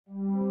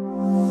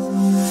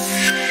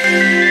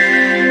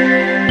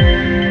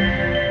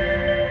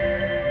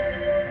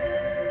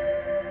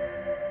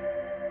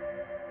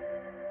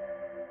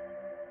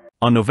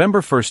On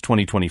November 1,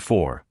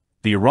 2024,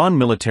 the Iran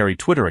military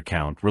Twitter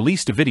account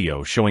released a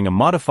video showing a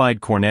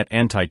modified Kornet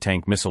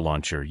anti-tank missile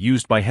launcher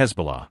used by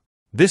Hezbollah.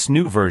 This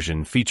new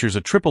version features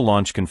a triple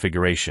launch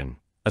configuration,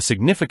 a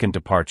significant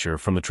departure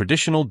from the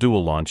traditional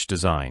dual-launch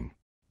design.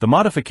 The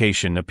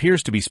modification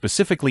appears to be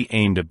specifically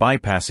aimed at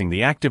bypassing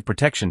the active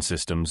protection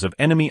systems of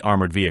enemy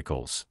armored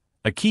vehicles,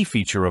 a key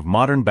feature of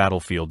modern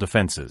battlefield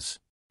defenses.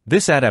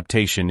 This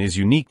adaptation is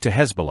unique to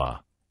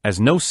Hezbollah, as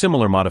no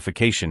similar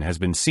modification has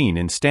been seen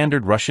in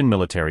standard Russian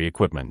military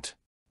equipment.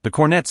 The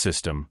Kornet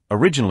system,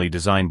 originally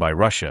designed by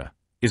Russia,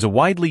 is a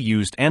widely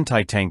used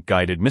anti-tank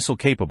guided missile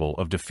capable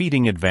of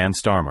defeating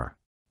advanced armor.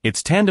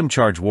 Its tandem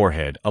charge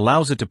warhead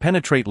allows it to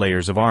penetrate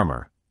layers of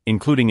armor,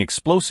 including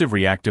explosive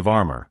reactive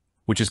armor,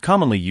 which is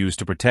commonly used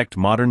to protect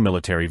modern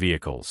military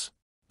vehicles.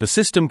 The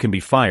system can be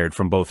fired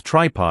from both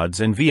tripods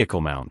and vehicle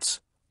mounts,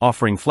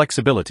 offering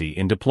flexibility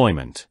in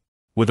deployment.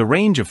 With a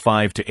range of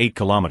 5 to 8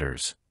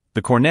 kilometers,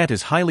 the Kornet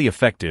is highly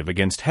effective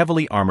against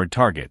heavily armored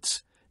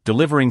targets,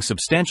 delivering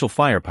substantial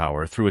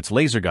firepower through its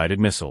laser-guided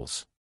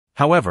missiles.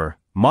 However,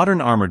 modern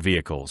armored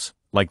vehicles,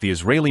 like the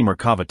Israeli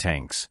Merkava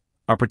tanks,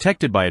 are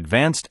protected by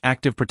advanced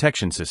active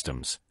protection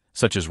systems,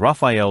 such as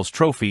Rafael's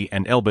Trophy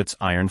and Elbit's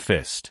Iron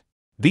Fist.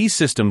 These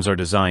systems are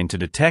designed to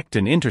detect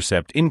and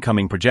intercept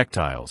incoming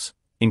projectiles,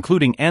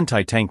 including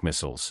anti-tank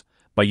missiles,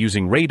 by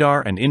using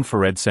radar and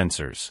infrared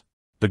sensors.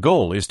 The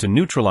goal is to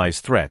neutralize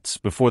threats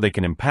before they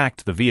can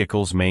impact the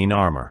vehicle's main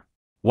armor.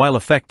 While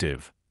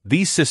effective,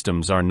 these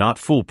systems are not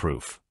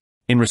foolproof.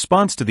 In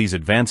response to these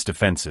advanced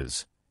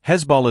defenses,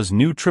 Hezbollah's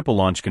new triple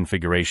launch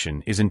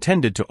configuration is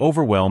intended to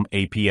overwhelm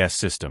APS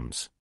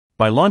systems.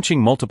 By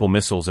launching multiple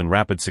missiles in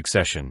rapid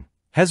succession,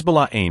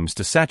 Hezbollah aims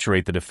to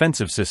saturate the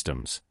defensive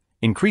systems,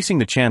 increasing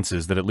the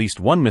chances that at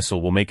least one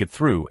missile will make it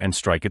through and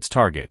strike its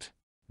target.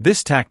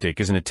 This tactic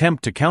is an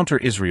attempt to counter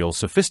Israel's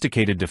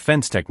sophisticated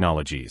defense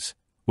technologies,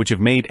 which have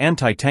made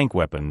anti-tank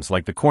weapons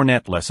like the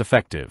Kornet less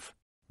effective.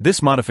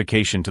 This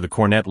modification to the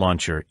Kornet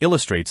launcher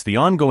illustrates the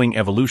ongoing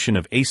evolution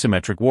of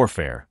asymmetric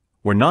warfare,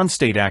 where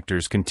non-state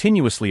actors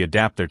continuously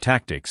adapt their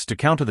tactics to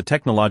counter the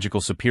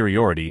technological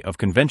superiority of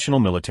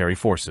conventional military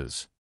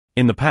forces.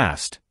 In the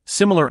past,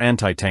 similar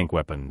anti-tank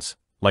weapons,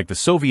 like the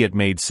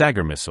Soviet-made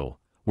Sagar missile,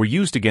 were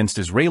used against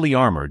Israeli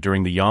armor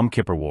during the Yom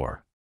Kippur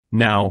War.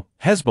 Now,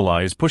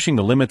 Hezbollah is pushing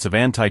the limits of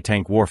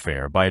anti-tank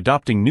warfare by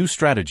adopting new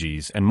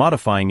strategies and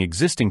modifying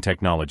existing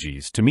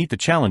technologies to meet the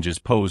challenges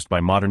posed by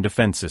modern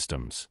defense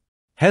systems.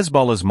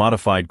 Hezbollah's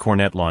modified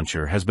Kornet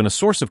launcher has been a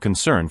source of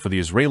concern for the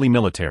Israeli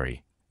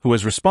military, who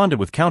has responded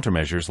with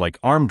countermeasures like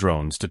armed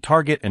drones to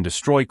target and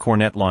destroy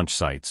Kornet launch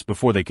sites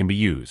before they can be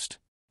used.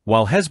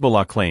 While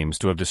Hezbollah claims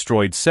to have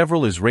destroyed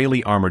several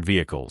Israeli armored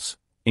vehicles,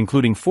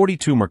 including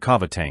 42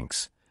 Merkava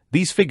tanks,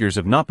 these figures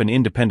have not been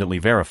independently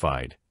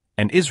verified,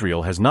 and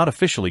Israel has not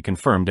officially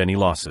confirmed any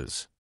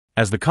losses.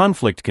 As the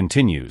conflict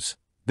continues,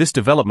 this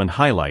development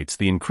highlights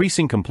the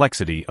increasing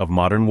complexity of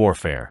modern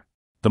warfare.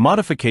 The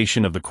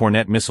modification of the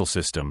Kornet missile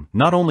system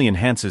not only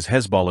enhances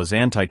Hezbollah's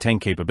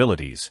anti-tank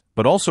capabilities,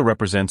 but also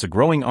represents a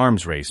growing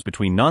arms race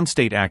between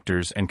non-state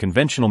actors and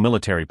conventional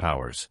military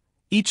powers,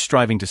 each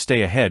striving to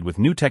stay ahead with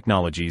new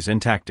technologies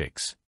and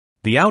tactics.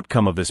 The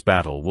outcome of this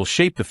battle will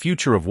shape the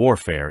future of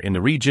warfare in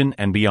the region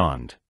and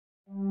beyond.